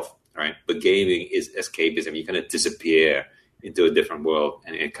mental health, right? But gaming is escapism. You kind of disappear into a different world,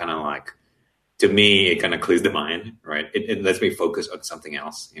 and it kind of like, to me, it kind of clears the mind, right? It lets me focus on something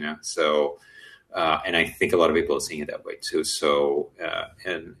else, So, and I think a lot of people are seeing it that way too. So,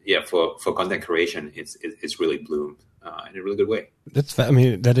 for content creation, it's really bloomed in a really good way.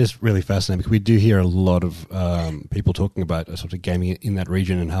 That is really fascinating, because we do hear a lot of people talking about sort of gaming in that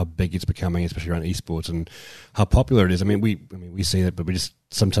region and how big it's becoming, especially around esports, and how popular it is. We see that, but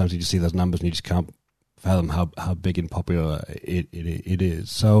sometimes you just see those numbers and you just can't fathom how big and popular it is.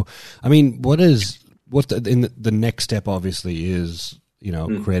 So, what's the next step? Obviously, is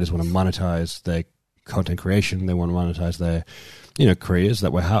creators want to monetize their content creation. They want to monetize their careers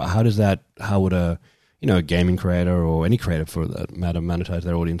that way. How would a gaming creator, or any creator for that matter, monetize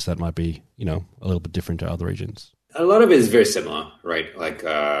their audience that might be a little bit different to other regions? A lot of it is very similar, right? Like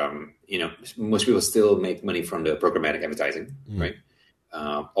most people still make money from the programmatic advertising, right?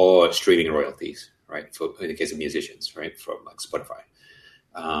 Or streaming royalties, right? For in the case of musicians, right, from like Spotify.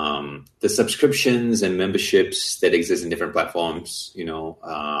 The subscriptions and memberships that exist in different platforms,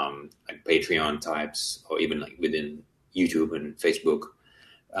 like Patreon types, or even like within YouTube and Facebook,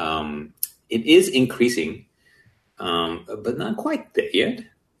 it is increasing, but not quite there yet.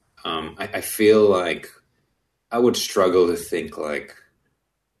 I feel like I would struggle to think like,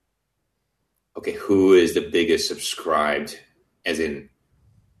 okay, who is the biggest subscribed, as in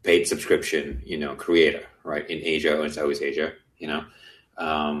paid subscription, creator, right, in Asia or in Southeast Asia,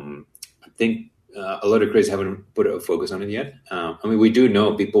 I think a lot of creators haven't put a focus on it yet. We do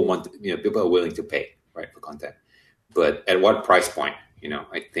know people people are willing to pay, right, for content, but at what price point?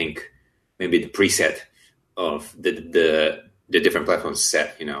 I think maybe the preset of the different platforms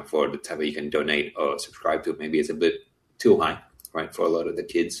set, for the type of you can donate or subscribe to, maybe it's a bit too high, right, for a lot of the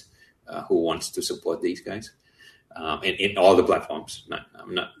kids who wants to support these guys. In all the platforms, not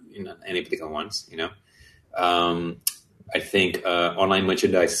any particular ones, I think online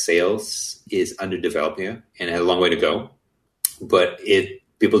merchandise sales is underdeveloped here and has a long way to go. But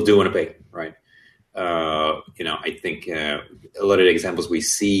people do want to pay, right? I think a lot of the examples we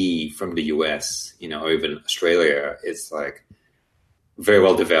see from the US, or even Australia, it's like very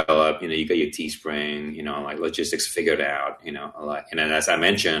well developed. You got your Teespring, like logistics figured out, and then as I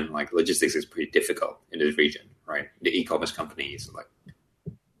mentioned, like logistics is pretty difficult in this region, right? The e-commerce companies, like,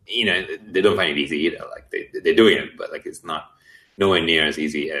 they don't find it easy either. Like they're doing it, but like it's not nowhere near as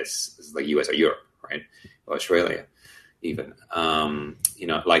easy as like US or Europe, right? Or Australia. Even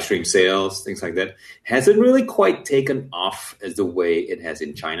live stream sales, things like that, hasn't really quite taken off as the way it has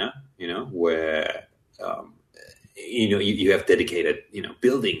in China. Where you have dedicated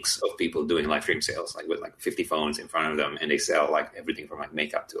buildings of people doing live stream sales, like with like 50 phones in front of them, and they sell like everything from like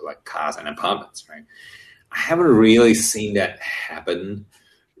makeup to like cars and apartments. Right? I haven't really seen that happen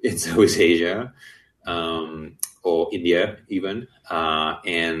in Southeast Asia or India even,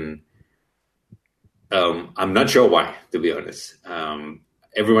 and. I'm not sure why, to be honest.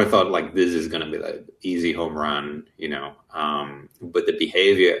 Everyone thought like this is going to be like easy home run, but the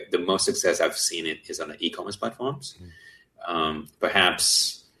behavior, the most success I've seen it is on the e-commerce platforms.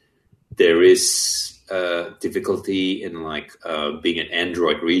 Perhaps there is difficulty in like being an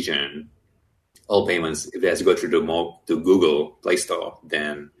Android region. All payments, if they have to go through the Google Play Store,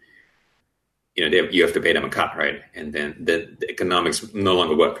 then you have to pay them a cut, right? And then the economics no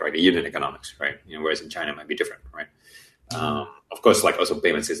longer work, right? The unit economics, right? Whereas in China it might be different, right? Of course, like also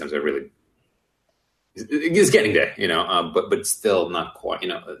payment systems are really, it's getting there, but still not quite,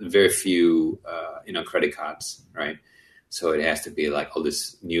 very few, credit cards, right? So it has to be like all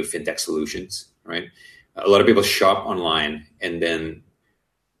this new fintech solutions, right? A lot of people shop online and then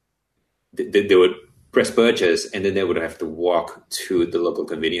they would press purchase, and then they would have to walk to the local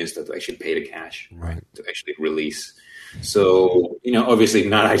convenience store to actually pay the cash, right? To actually release. So, obviously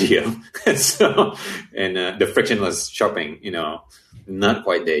not ideal. So, and the frictionless shopping, not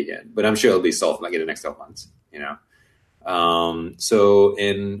quite there yet, but I'm sure it'll be solved like in the next 12 months,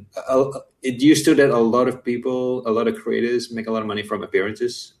 it used to that a lot of creators make a lot of money from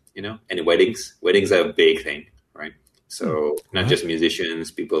appearances, and weddings. Weddings are a big thing, right? So not just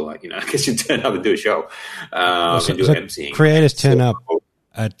musicians, people like, I guess you turn up and do a show and do emceeing. Creators turn up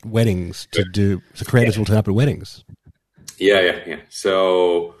at weddings so creators will turn up at weddings. Yeah.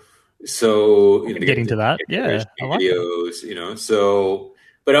 So getting to that. Yeah. I like videos, that.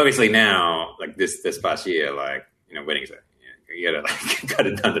 But obviously now, like this past year, like, weddings are, you gotta like cut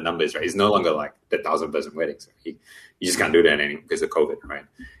it down to numbers, right? It's no longer like the 1,000-person weddings. You just can't do that anymore because of COVID, right?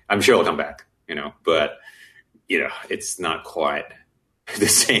 I'm sure it'll come back, but it's not quite the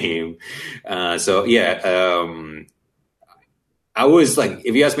same. I was like,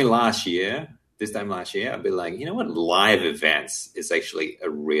 if you asked me this time last year, I'd be like, live events is actually a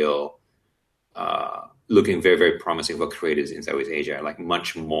real, looking very, very promising for creators in Southeast Asia, like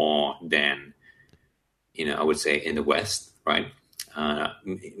much more than, I would say in the West, right?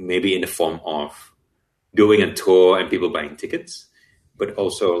 Maybe in the form of doing a tour and people buying tickets, but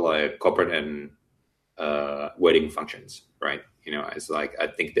also like corporate and wedding functions, right? It's like, I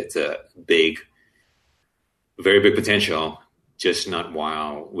think that's a very big potential, just not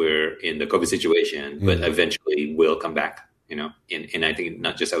while we're in the COVID situation, but eventually will come back, and I think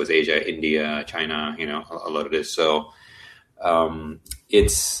not just Southeast Asia, India, China, a lot of this. So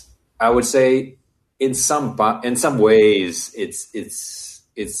it's, I would say in some ways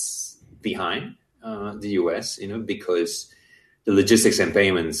it's behind the US, because the logistics and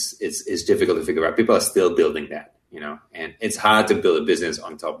payments is difficult to figure out. People are still building that, and it's hard to build a business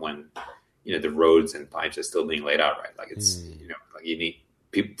on top when, the roads and pipes are still being laid out, right? Like it's, like you need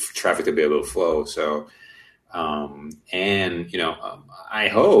traffic to be able to flow. So, I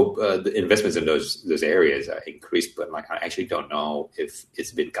hope the investments in those areas are increased, but like I actually don't know if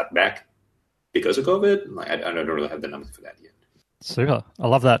it's been cut back because of COVID. Like I don't really have the numbers for that yet. Super. I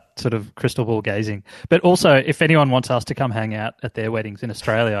love that sort of crystal ball gazing. But also, if anyone wants us to come hang out at their weddings in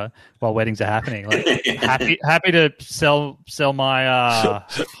Australia while weddings are happening, like happy to sell my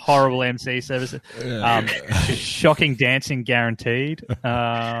horrible MC services. Shocking dancing guaranteed.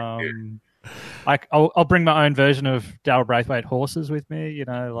 I'll bring my own version of Daryl Braithwaite horses with me.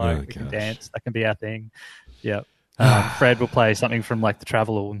 We can dance. That can be our thing. Yeah. Fred will play something from like the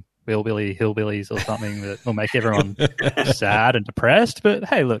Travel Hillbilly Hillbillies or something that will make everyone sad and depressed. But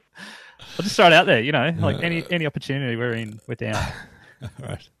hey, look, I'll just throw it out there. Like any opportunity we're down.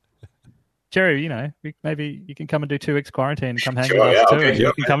 Right. Jerry, maybe you can come and do 2 weeks quarantine and come hang with us too. Okay,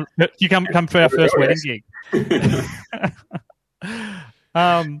 you can come for our first wedding gig.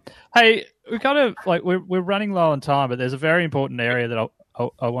 Hey, we kind of like we're running low on time, but there's a very important area that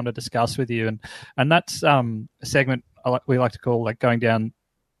I want to discuss with you, and that's a segment we like to call like going down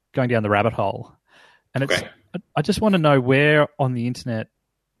the rabbit hole. And it's I just want to know where on the internet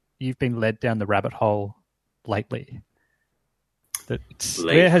you've been led down the rabbit hole lately.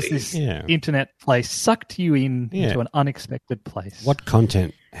 Where has this internet place sucked you into an unexpected place? What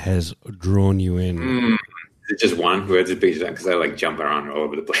content has drawn you in? Is it just one? Where's the picture? Because I like jump around all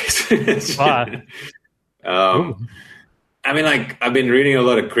over the place. I mean, like I've been reading a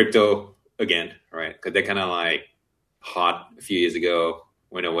lot of crypto again, right? Because they're kind of like hot a few years ago,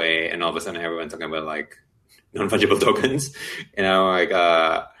 went away, and all of a sudden everyone's talking about like non-fungible tokens. And I'm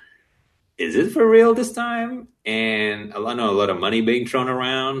like, is it for real this time? And I know a lot of money being thrown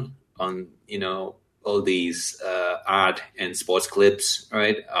around on, all these art and sports clips,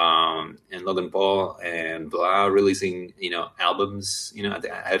 right? And Logan Paul and blah releasing, albums. I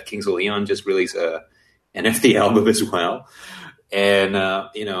had Kings of Leon just release a NFT album as well. And,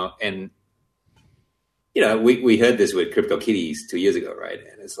 we heard this with CryptoKitties 2 years ago, right?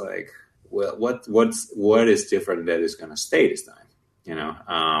 And it's like, well, what is different that is going to stay this time?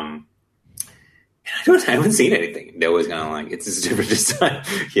 I haven't seen anything that was kind of like, it's different this time.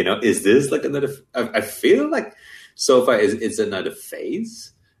 Is this like another, I feel like so far it's another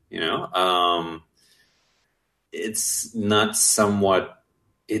phase, it's not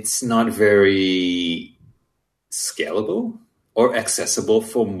very scalable or accessible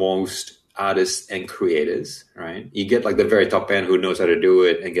for most artists and creators, right? You get like the very top end who knows how to do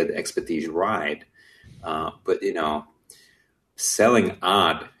it and get the expertise right. But, selling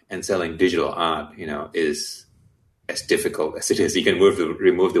art and selling digital art, is as difficult as it is. You can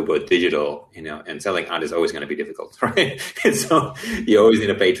remove the word digital, and selling art is always going to be difficult, right? And so you always need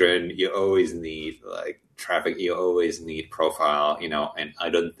a patron. You always need like traffic. You always need profile, and I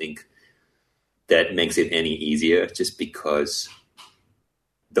don't think that makes it any easier just because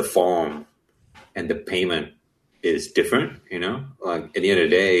the form and the payment is different, like at the end of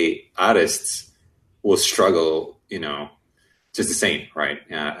the day, artists will struggle, just the same, right?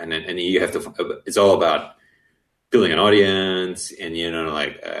 And you have to. It's all about building an audience and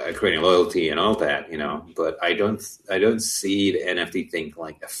creating loyalty and all that, But I don't see the NFT thing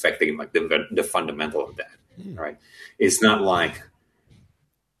like affecting like the fundamental of that, right? It's not like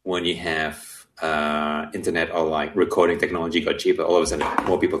when you have internet or like recording technology got cheaper, all of a sudden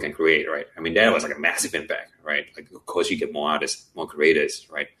more people can create, right? I mean, that was like a massive impact, right? Like of course you get more artists, more creators,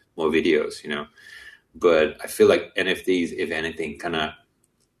 right? More videos, But I feel like NFTs, if anything, kind of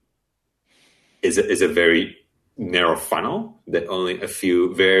is a very narrow funnel that only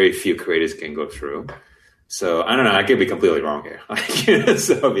very few creators can go through. So I don't know. I could be completely wrong here.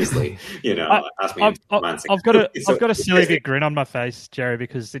 So obviously, ask me. I've got a silly big grin on my face, Jerry,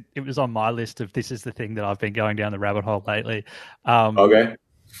 because it was on my list of this is the thing that I've been going down the rabbit hole lately. Okay.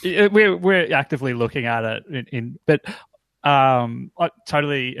 We're actively looking at it, but. I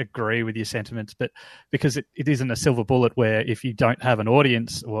totally agree with your sentiments, but because it isn't a silver bullet where if you don't have an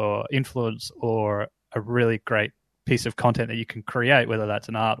audience or influence or a really great piece of content that you can create, whether that's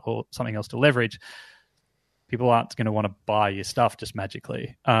an art or something else to leverage, people aren't going to want to buy your stuff just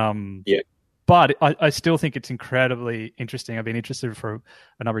magically. But I still think it's incredibly interesting. I've been interested for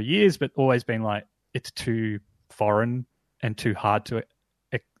a number of years, but always been like, it's too foreign and too hard to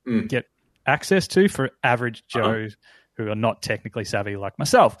get access to for average Joes who are not technically savvy like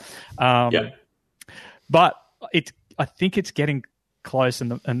myself. But I think it's getting close,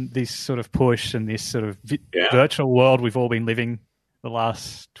 and this sort of push and this sort of virtual world we've all been living the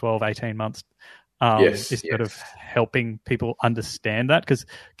last 12, 18 months is sort of helping people understand that, because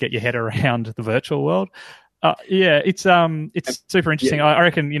get your head around the virtual world. It's super interesting. I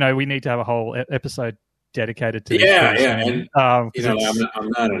reckon, we need to have a whole episode dedicated to this. And I'm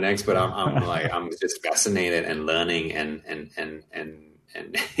not an expert. I'm just fascinated and learning and I'm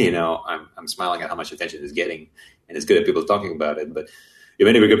smiling at how much attention it's getting, and it's good at people talking about it. But you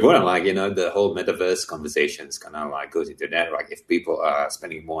made a good point. I'm like, the whole metaverse conversations kind of like goes into that. Like if people are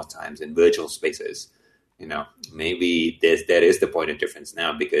spending more time in virtual spaces, maybe that is the point of difference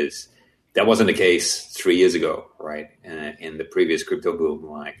now, because that wasn't the case 3 years ago, right? In the previous crypto boom,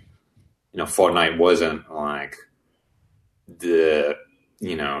 like, Fortnite wasn't like it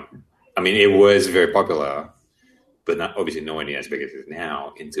was very popular, but not obviously nowhere near as big as it is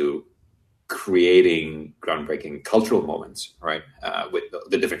now, into creating groundbreaking cultural moments, right? With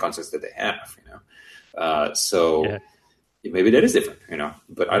the different concepts that they have, maybe that is different,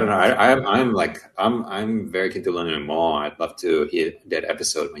 but I don't know. I'm very keen to learn more. I'd love to hear that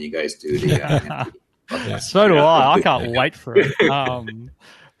episode when you guys do the so do I can't wait for it.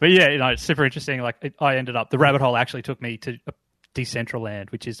 But yeah, it's super interesting. Like the rabbit hole actually took me to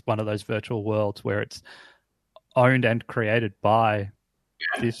Decentraland, which is one of those virtual worlds where it's owned and created by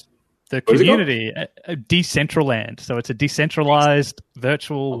the community. Decentraland. So it's a decentralized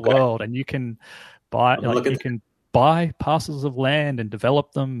virtual world, and you can buy parcels of land and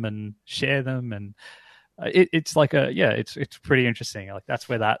develop them and share them, and it's pretty interesting. Like that's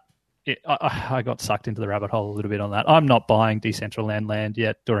where I got sucked into the rabbit hole a little bit on that. I'm not buying Decentraland land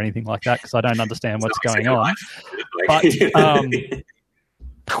yet or anything like that because I don't understand what's going on. But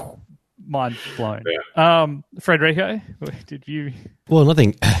mind blown. Yeah. Frederico, did you? Well,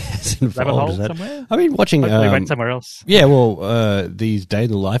 nothing involved. Rabbit hole somewhere? I mean, watching. Hopefully went somewhere else. Yeah, well, these day in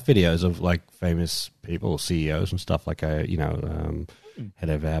the life videos of like famous people, CEOs and stuff like head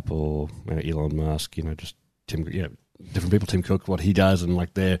of Apple, Elon Musk. Just Tim. Different people, Tim Cook, what he does, and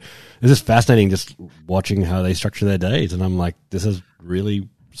like it's just fascinating just watching how they structure their days. And I'm like, this is really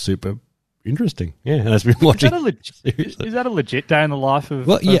super interesting. Yeah, and I've been watching. Is that a legit day in the life of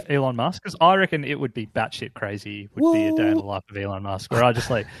Elon Musk? Because I reckon it would be batshit crazy. Would be a day in the life of Elon Musk, where I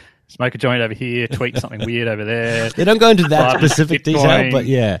just like smoke a joint over here, tweet something weird over there. They don't go into that specific detail, but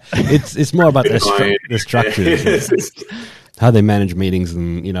yeah, it's more about the structures. How they manage meetings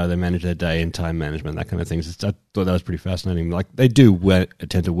and, they manage their day and time management, that kind of things. I thought that was pretty fascinating. Like, they do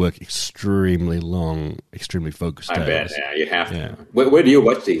tend to work extremely long, extremely focused days. I bet, yeah, you have to. Yeah. Where do you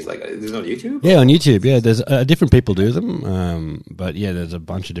watch these? Like, is it on YouTube? Yeah, on YouTube, yeah. There's different people do them, but yeah, there's a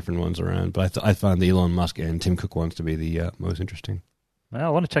bunch of different ones around. But I find the Elon Musk and Tim Cook ones to be the most interesting. Well, I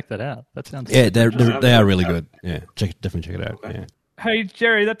want to check that out. That sounds they are really good. Yeah, definitely check it out. Okay. Yeah. Hey,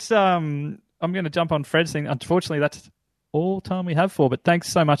 Jerry, that's I'm going to jump on Fred's thing. Unfortunately, that's all time we have for, but thanks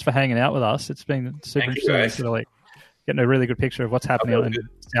so much for hanging out with us. It's been super interesting sort of like getting a really good picture of what's happening in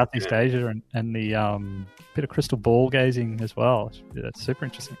Southeast Asia and the bit of crystal ball gazing as well. That's super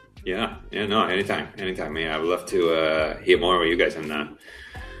interesting. Yeah, no, anytime. Yeah, I would love to hear more with you guys, and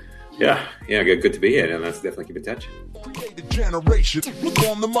good to be here, and let's definitely keep in touch. Create a generation. Look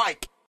on the mic.